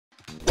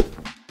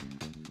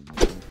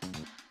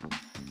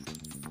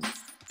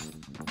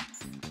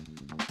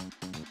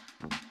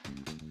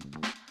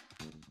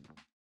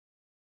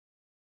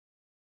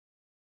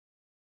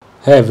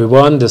Hey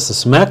everyone, this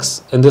is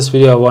Max. In this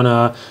video I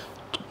want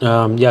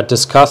to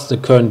discuss the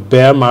current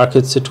bear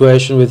market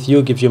situation with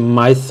you, give you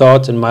my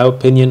thoughts and my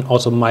opinion,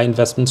 also my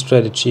investment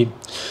strategy.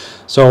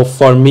 So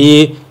for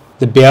me,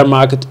 the bear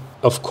market,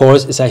 of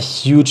course, is a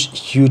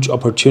huge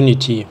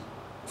opportunity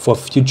for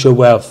future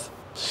wealth.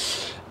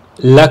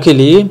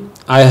 Luckily,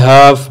 I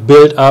have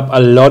built up a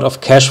lot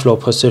of cash flow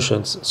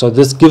positions. So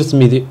this gives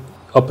me the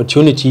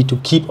opportunity to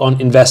keep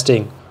on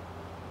investing.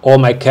 All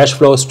my cash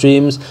flow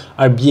streams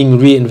are being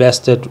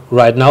reinvested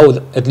right now,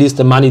 at least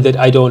the money that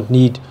I don't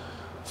need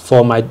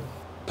for my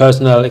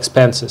personal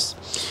expenses.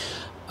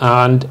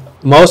 And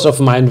most of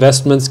my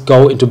investments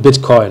go into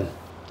Bitcoin.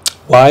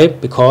 Why?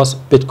 Because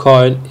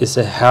Bitcoin is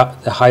the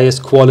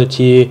highest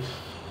quality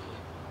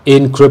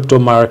in crypto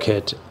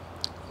market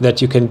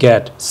that you can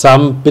get.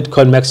 Some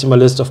Bitcoin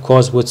maximalists, of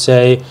course, would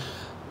say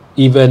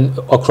even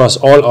across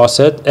all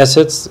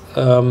assets,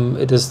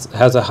 it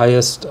has the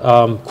highest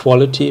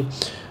quality.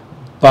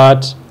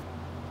 But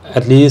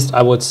at least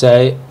I would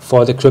say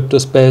for the crypto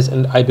space,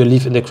 and I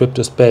believe in the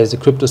crypto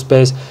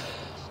space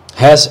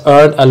has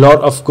earned a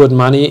lot of good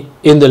money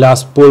in the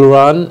last bull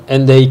run,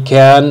 and they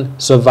can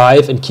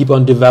survive and keep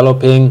on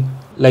developing,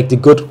 like the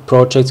good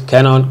projects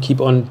keep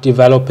on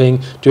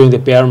developing during the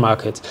bear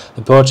markets.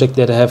 The projects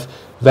that have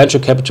venture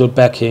capital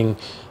backing,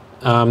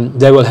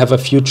 they will have a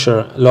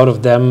future. A lot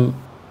of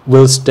them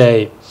will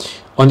stay.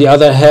 On the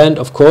other hand,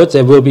 of course,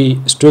 there will be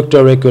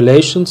stricter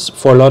regulations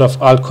for a lot of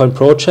altcoin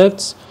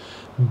projects.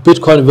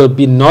 Bitcoin will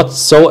be not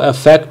so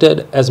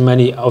affected as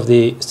many of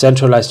the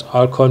centralized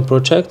altcoin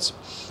projects,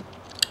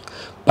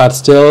 but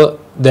still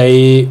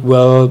they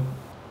will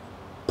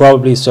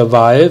probably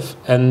survive.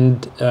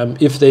 And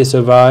if they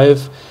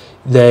survive,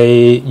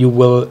 you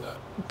will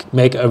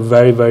make a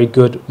very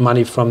good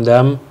money from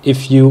them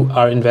if you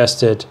are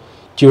invested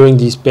during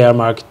these bear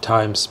market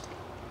times.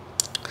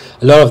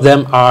 A lot of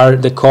them are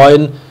the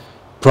coin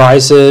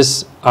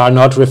prices are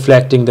not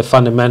reflecting the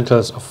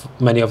fundamentals of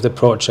many of the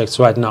projects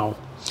right now.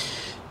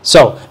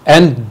 So,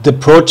 and the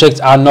projects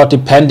are not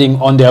depending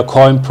on their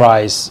coin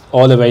price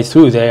all the way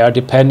through. They are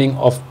depending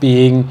of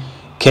being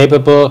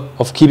capable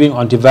of keeping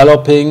on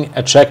developing,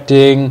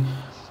 attracting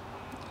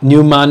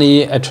new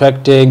money,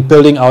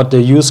 building out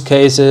the use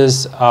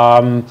cases,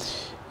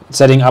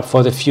 setting up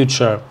for the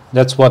future.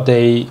 That's what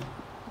they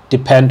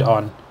depend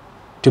on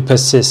to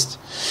persist.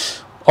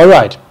 All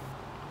right.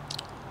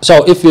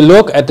 So if you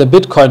look at the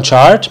Bitcoin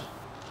chart,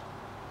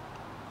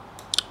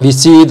 we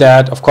see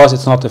that, of course,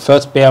 it's not the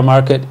first bear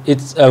market.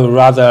 It's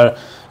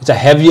a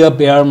heavier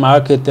bear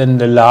market than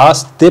the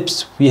last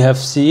dips we have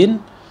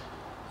seen.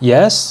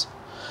 Yes,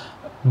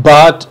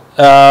 but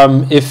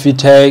if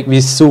we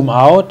zoom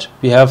out,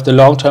 we have the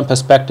long-term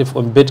perspective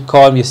on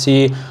Bitcoin. We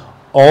see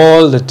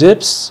all the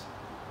dips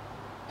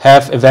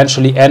have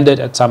eventually ended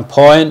at some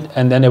point,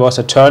 and then there was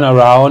a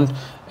turnaround,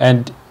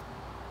 and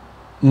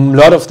a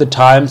lot of the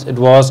times it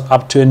was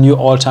up to a new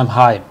all-time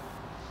high.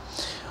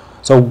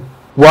 So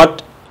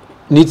what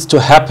needs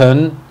to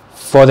happen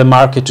for the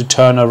market to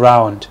turn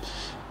around?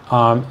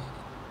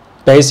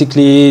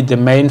 Basically, the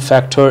main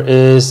factor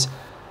is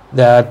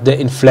that the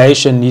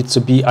inflation needs to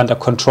be under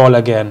control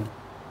again.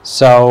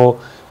 So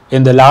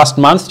in the last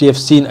month, we have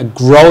seen a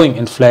growing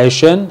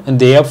inflation and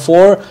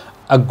therefore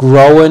a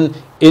growing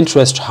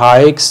interest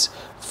hikes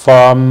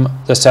from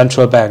the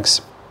central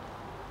banks.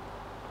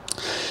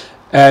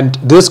 And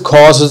this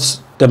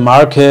causes the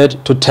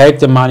market to take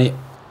the money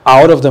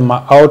out of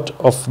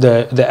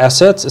the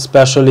assets,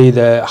 especially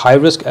the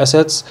high-risk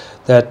assets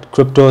that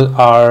crypto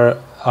are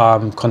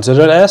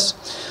considered as,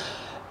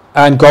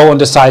 and go on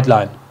the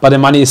sideline. But the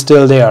money is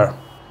still there.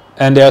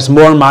 And there's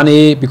more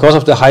money because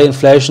of the high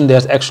inflation.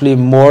 There's actually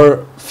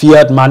more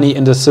fiat money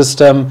in the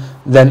system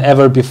than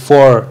ever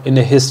before in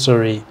the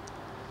history.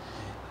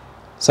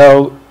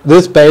 So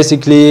this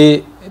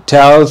basically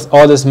tells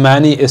all this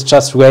money is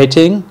just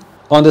waiting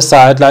on the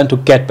sideline to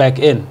get back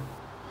in.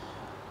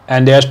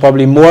 And there's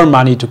probably more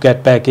money to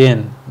get back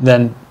in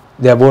than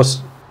there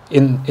was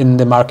in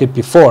the market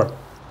before.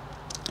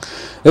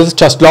 This is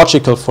just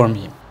logical for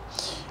me.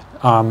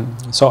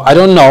 So I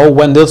don't know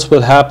when this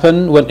will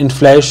happen, when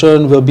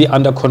inflation will be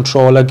under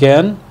control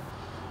again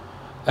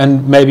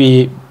and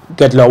maybe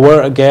get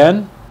lower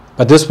again,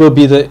 but this will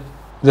be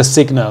the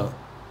signal.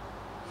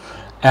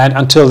 And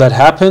until that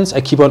happens, I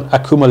keep on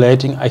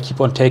accumulating, I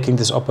keep on taking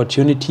this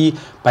opportunity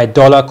by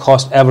dollar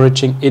cost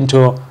averaging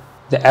into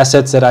the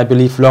assets that I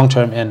believe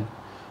long-term in.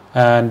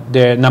 And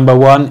the number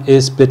one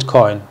is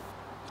Bitcoin.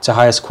 It's the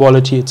highest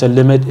quality, it's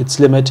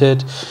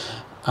limited.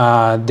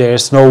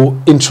 There's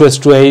no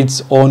interest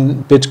rates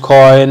on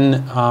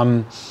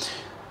Bitcoin,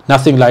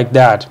 nothing like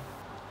that.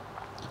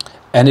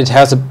 And it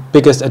has the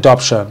biggest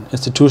adoption,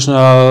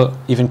 institutional,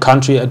 even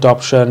country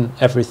adoption,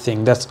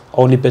 everything. That's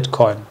only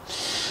Bitcoin.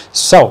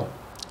 So,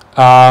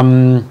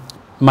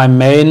 my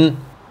main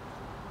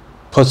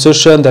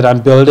position that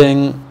I'm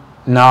building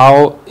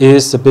now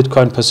is the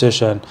Bitcoin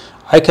position.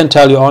 I can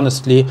tell you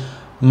honestly,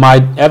 my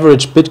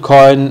average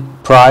Bitcoin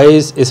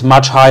price is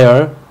much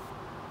higher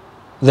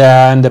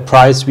than the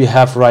price we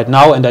have right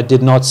now, and I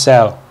did not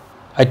sell.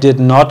 I did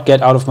not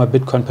get out of my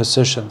Bitcoin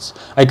positions.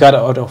 I got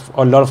out of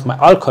a lot of my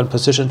altcoin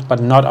positions,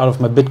 but not out of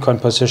my Bitcoin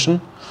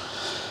position.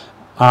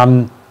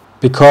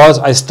 Because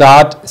I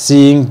start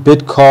seeing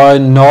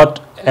Bitcoin not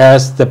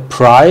as the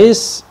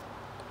price,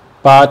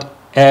 but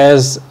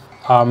as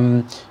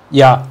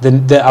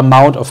the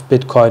amount of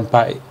Bitcoin,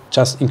 by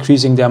just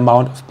increasing the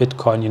amount of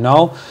Bitcoin, you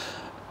know.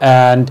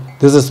 And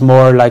this is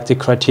more like the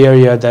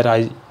criteria that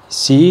I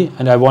see,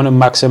 and I want to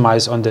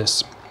maximize on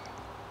this.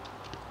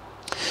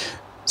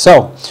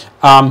 So,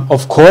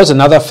 of course,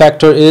 another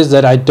factor is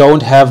that I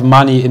don't have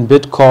money in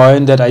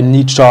Bitcoin that I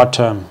need short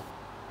term.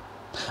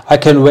 I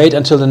can wait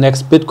until the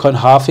next Bitcoin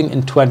halving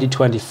in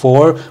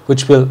 2024,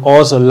 which will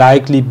also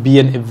likely be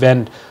an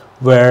event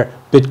where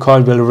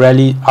Bitcoin will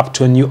rally up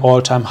to a new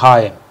all-time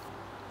high.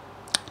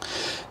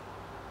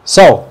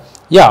 So,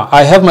 yeah,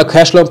 I have my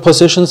cash flow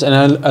positions, and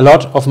a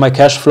lot of my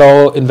cash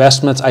flow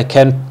investments I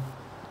can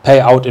pay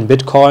out in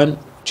Bitcoin,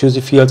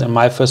 Juicy Fields and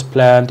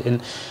MyFirstPlant,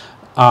 in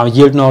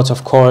yield notes,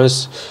 of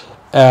course,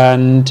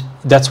 and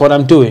that's what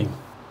I'm doing.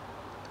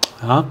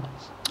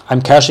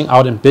 I'm cashing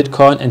out in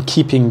Bitcoin and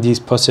keeping these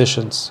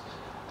positions.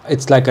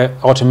 It's like an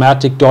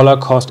automatic dollar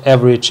cost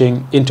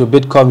averaging into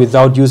Bitcoin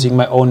without using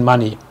my own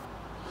money.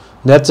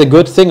 That's a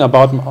good thing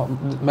about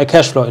my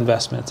cash flow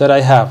investments that I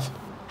have.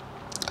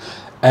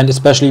 And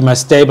especially my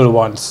stable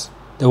ones,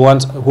 the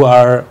ones who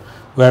are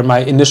where my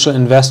initial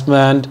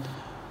investment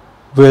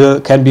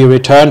can be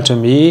returned to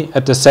me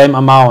at the same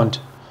amount,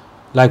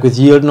 like with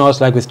yield notes,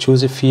 like with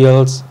Juicy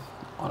Fields,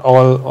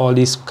 all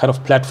these kind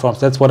of platforms.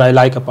 That's what I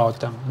like about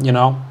them, you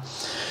know.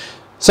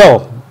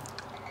 So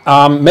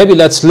maybe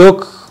let's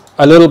look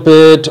a little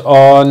bit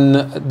on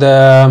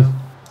the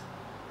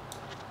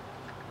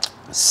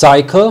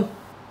cycle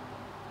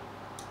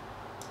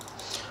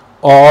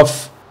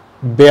of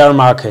bear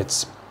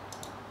markets,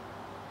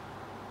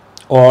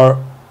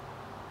 or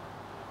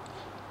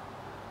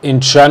in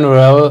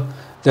general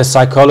the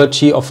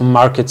psychology of a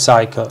market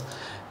cycle.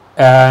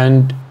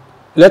 And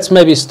let's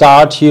maybe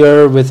start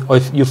here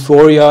with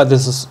euphoria.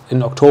 This is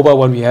in October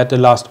when we had the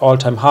last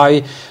all-time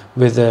high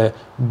with the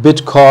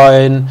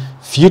Bitcoin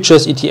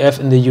futures ETF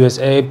in the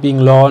USA being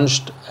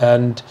launched.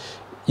 And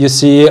you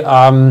see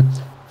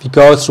we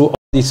go through all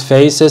these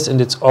phases and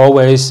it's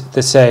always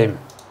the same.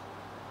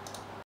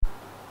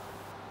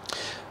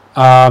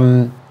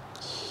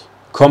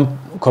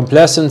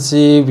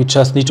 Complacency, we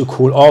just need to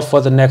cool off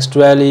for the next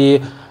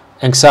rally.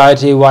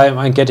 Anxiety, why am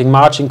I getting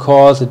margin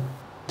calls?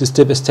 This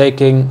dip is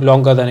taking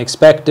longer than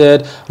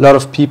expected. A lot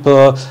of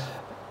people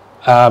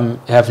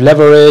have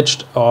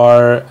leveraged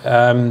or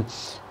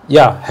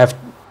have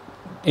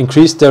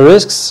increased their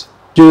risks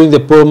during the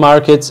bull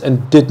markets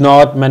and did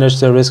not manage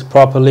their risk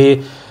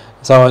properly.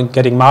 So I'm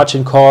getting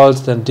margin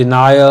calls, then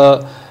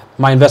denial.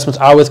 My investments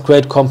are with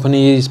great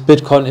companies.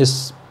 Bitcoin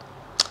is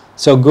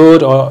so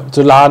good, or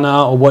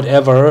Solana or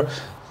whatever.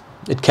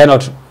 It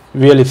cannot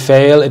really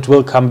fail. It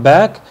will come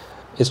back.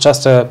 It's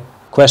just a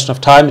question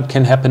of time. It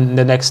can happen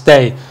the next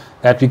day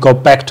that we go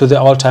back to the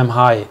all-time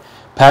high.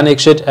 Panic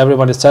shit,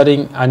 everyone is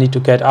saying, I need to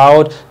get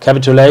out.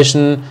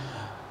 Capitulation,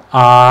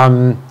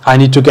 I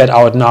need to get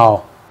out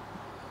now.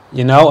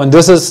 You know, and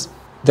this is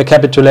the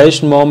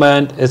capitulation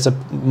moment. Is a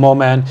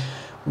moment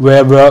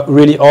where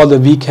really all the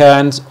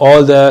weekends,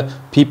 all the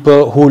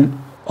people who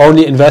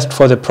only invest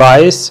for the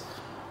price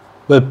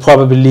will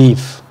probably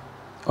leave,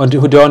 and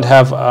who don't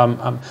have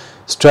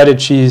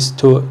strategies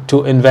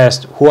to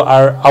invest, who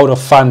are out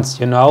of funds,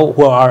 you know,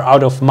 who are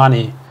out of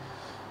money.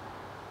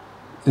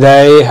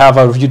 They have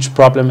a huge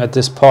problem at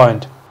this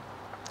point.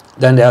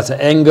 Then there's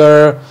the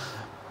anger,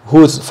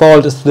 whose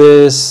fault is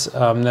this?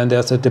 Then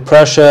there's a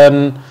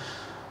depression,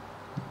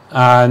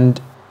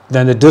 and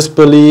then the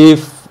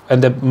disbelief,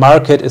 and the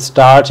market is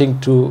starting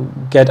to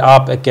get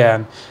up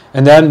again.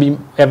 And then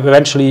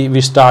eventually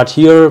we start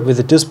here with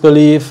the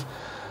disbelief,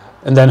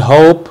 and then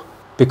hope,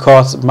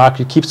 because the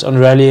market keeps on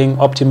rallying,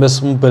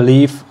 optimism,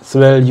 belief,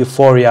 thrill,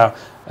 euphoria,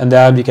 and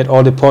then we get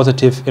all the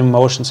positive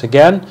emotions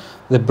again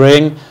that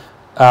bring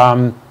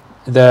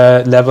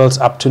the levels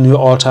up to new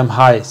all-time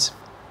highs.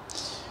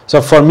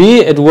 So for me,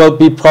 it will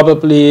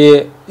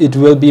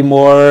be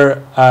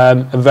more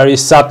a very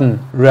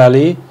sudden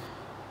rally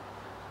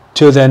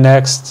to the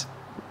next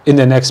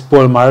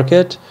bull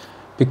market,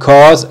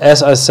 because,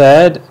 as I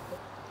said,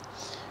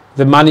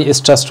 the money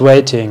is just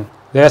waiting.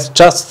 There's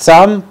just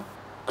some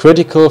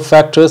critical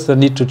factors that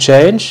need to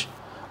change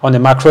on the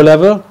macro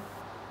level,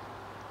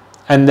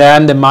 and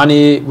then the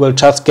money will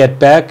just get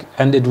back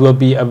and it will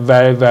be a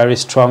very, very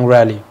strong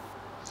rally.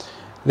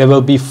 There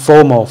will be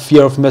FOMO,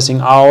 fear of missing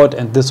out,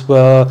 and this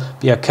will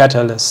be a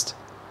catalyst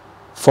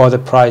for the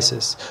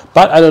prices.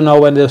 But I don't know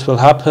when this will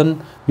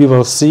happen. We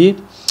will see.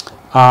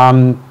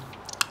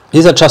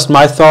 These are just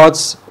my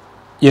thoughts,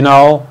 you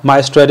know, my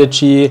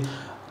strategy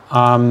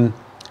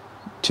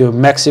to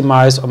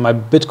maximize on my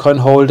Bitcoin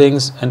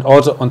holdings and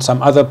also on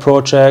some other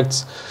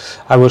projects.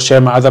 I will share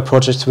my other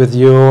projects with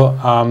you,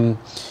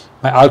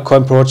 my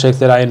altcoin project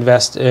that I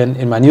invest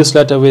in my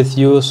newsletter with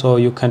you, so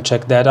you can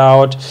check that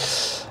out.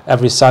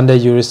 Every Sunday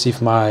you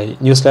receive my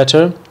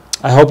newsletter.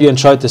 I hope you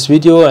enjoyed this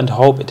video and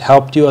hope it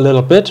helped you a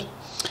little bit.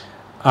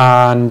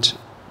 And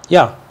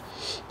yeah,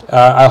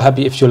 I'll be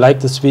happy if you like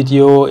this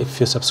video, if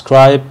you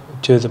subscribe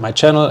to my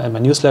channel and my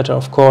newsletter,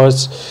 of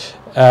course,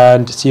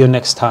 and see you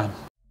next time.